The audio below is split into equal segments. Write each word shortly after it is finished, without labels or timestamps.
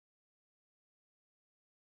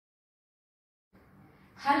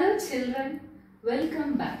Hello children,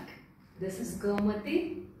 welcome back. This is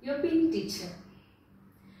Gomati, your PE teacher.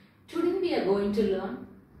 Today we are going to learn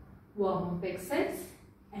warm-up exercise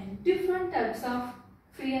and different types of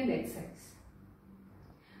freehand exercise.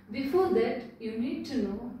 Before that, you need to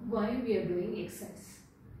know why we are doing exercise.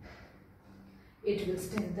 It will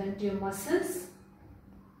strengthen your muscles.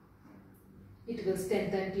 It will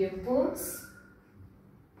strengthen your bones.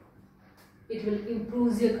 It will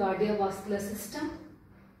improve your cardiovascular system.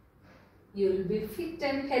 You will be fit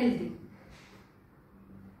and healthy.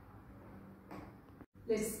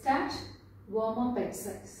 Let's start warm-up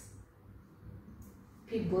exercise.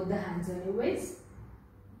 Keep both the hands on your waist.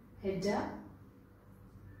 Head up,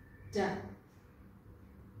 down.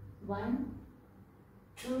 1,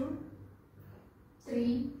 2,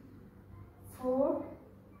 3, 4,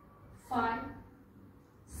 5,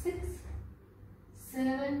 6,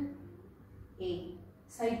 7, 8.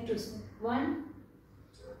 Side to side. 1,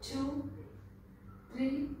 2,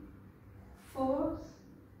 3, 4,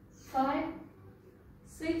 5,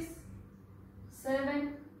 6,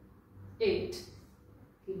 7, 8.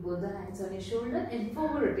 Keep both the hands on your shoulder and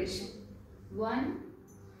forward rotation. 1,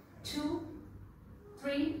 2,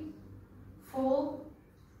 3, 4,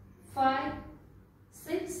 5,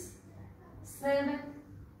 6, 7,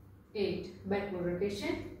 8. Backward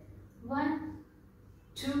rotation. 1,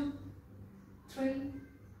 2, 3,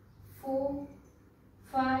 4,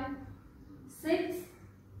 5, 6,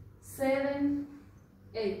 7,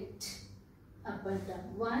 8. Up and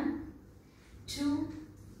down. 1, 2,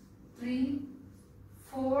 3,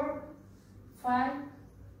 4, 5,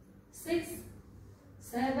 6,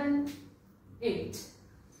 7, 8.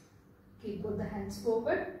 Keep both the hands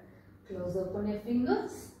forward. Close open your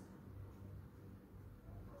fingers.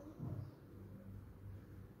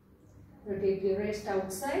 Rotate your wrist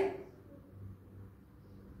outside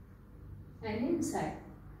and inside.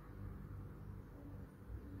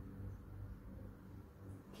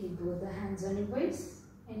 Keep both the hands on your waist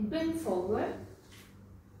and bend forward,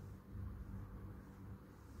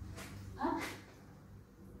 up,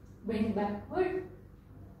 bend backward,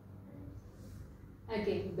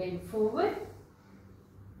 again bend forward,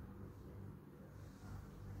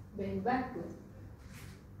 bend backward,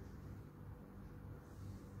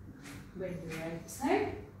 bend the right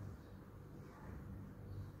side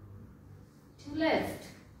to left,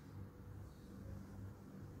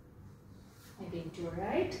 again to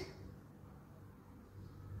right,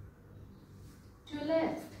 to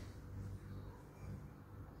left.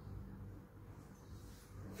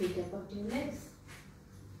 Feet above your legs.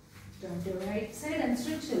 Turn to right side and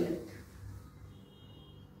stretch your leg.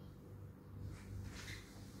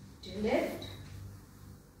 To left.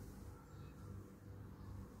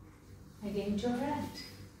 Again to right.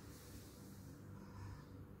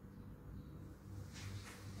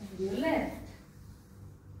 And your left.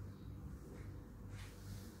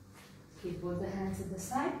 Keep both the hands at the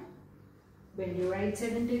side. Bend your right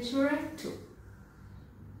side and touch your right toe.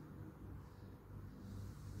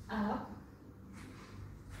 Up.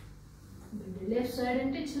 Bend the left side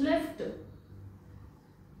and touch the left toe.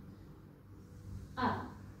 Up.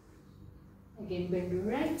 Again bend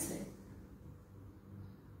your right side.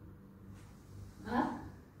 Up.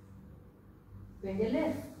 Bend your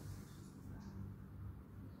left.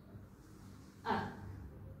 Up.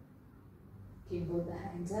 Keep both the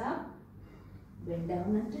hands up. Bend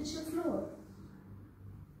down and touch the floor.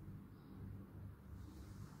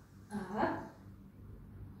 Up.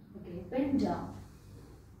 Okay, bend down.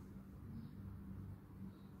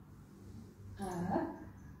 Up.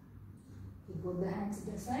 Keep both the hands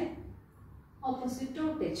at the side. Opposite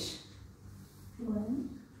toe touch.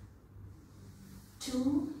 1,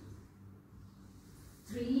 2,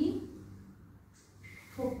 3,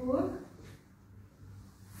 4,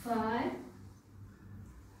 5,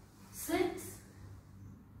 6,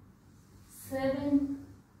 7,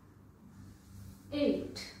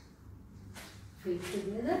 8. Feet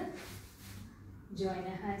together. Join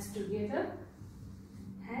your hands together.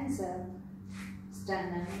 Hands up.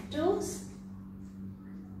 Stand on your toes.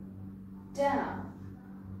 Down.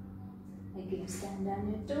 Again stand on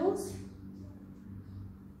your toes.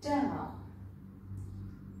 Down.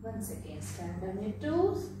 Once again stand on your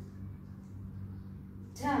toes.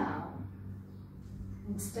 Down.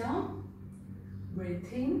 Hands down.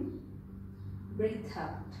 Breathe in. Breathe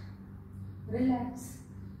out. Relax.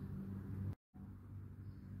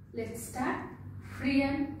 Let's start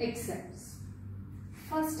freehand exercise.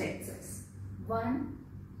 First exercise. 1,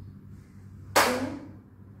 2,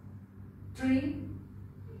 3,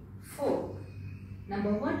 4.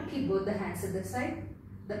 Number 1, keep both the hands at the side.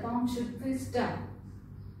 The palm should face down.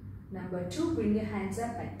 Number 2, bring your hands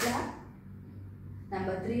up and clap.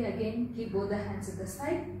 Number 3, again keep both the hands at the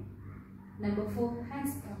side. Number 4,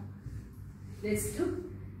 hands down. Let's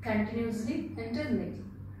do continuously and rhythmically.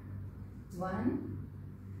 1,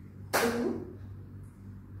 2,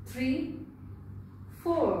 3,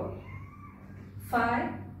 4, 5,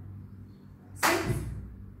 6,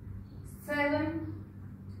 7,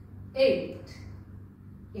 8,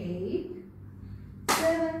 8,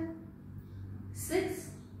 7, 6,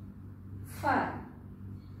 5,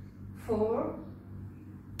 4,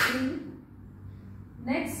 3.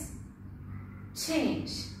 Next,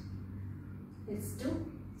 change. Let's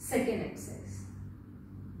do second exercise.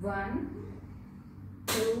 1,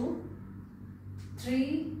 2,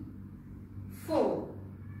 3, 4.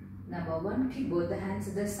 Number 1, keep both the hands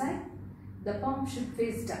at the side. The palm should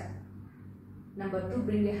face down. Number 2,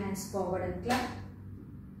 bring your hands forward and clap.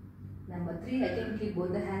 Number 3, again keep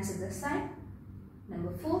both the hands at the side.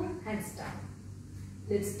 Number 4, hands down.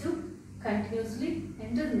 Let's do continuously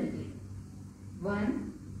and rhythmically.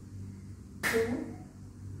 1, 2,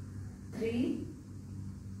 3,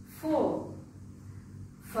 4,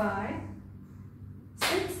 5,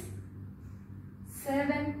 6,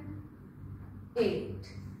 7, 8,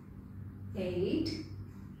 8,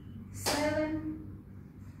 7,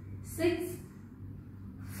 6,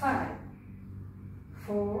 5,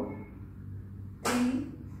 4, 3.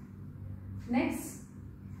 Next,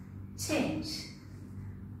 change.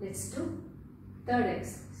 Let's do third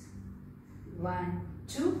exercise. 1,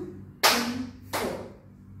 2, 3, 4.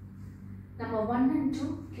 Number 1 and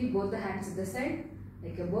 2, keep both the hands at the side.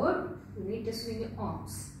 Like a bird, you need to swing your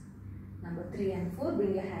arms. Number 3 and 4,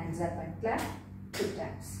 bring your hands up and clap 2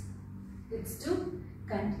 times. Let's do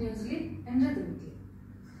continuously and rhythmically.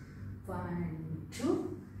 1,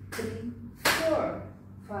 2, 3, 4,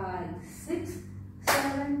 5, 6,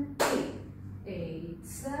 7, 8, 8,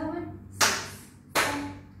 7, 6, 5,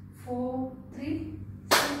 4, 3,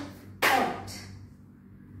 2, out.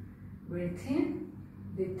 Breathe in,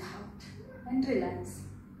 breathe out and relax.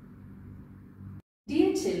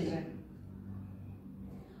 Dear children,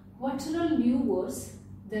 what are all new words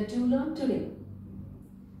that you learned today?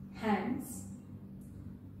 Hands,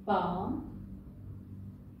 palm,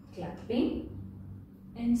 clapping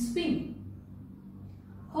and swing.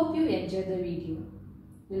 Hope you enjoyed the video.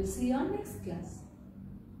 We'll see you on next class.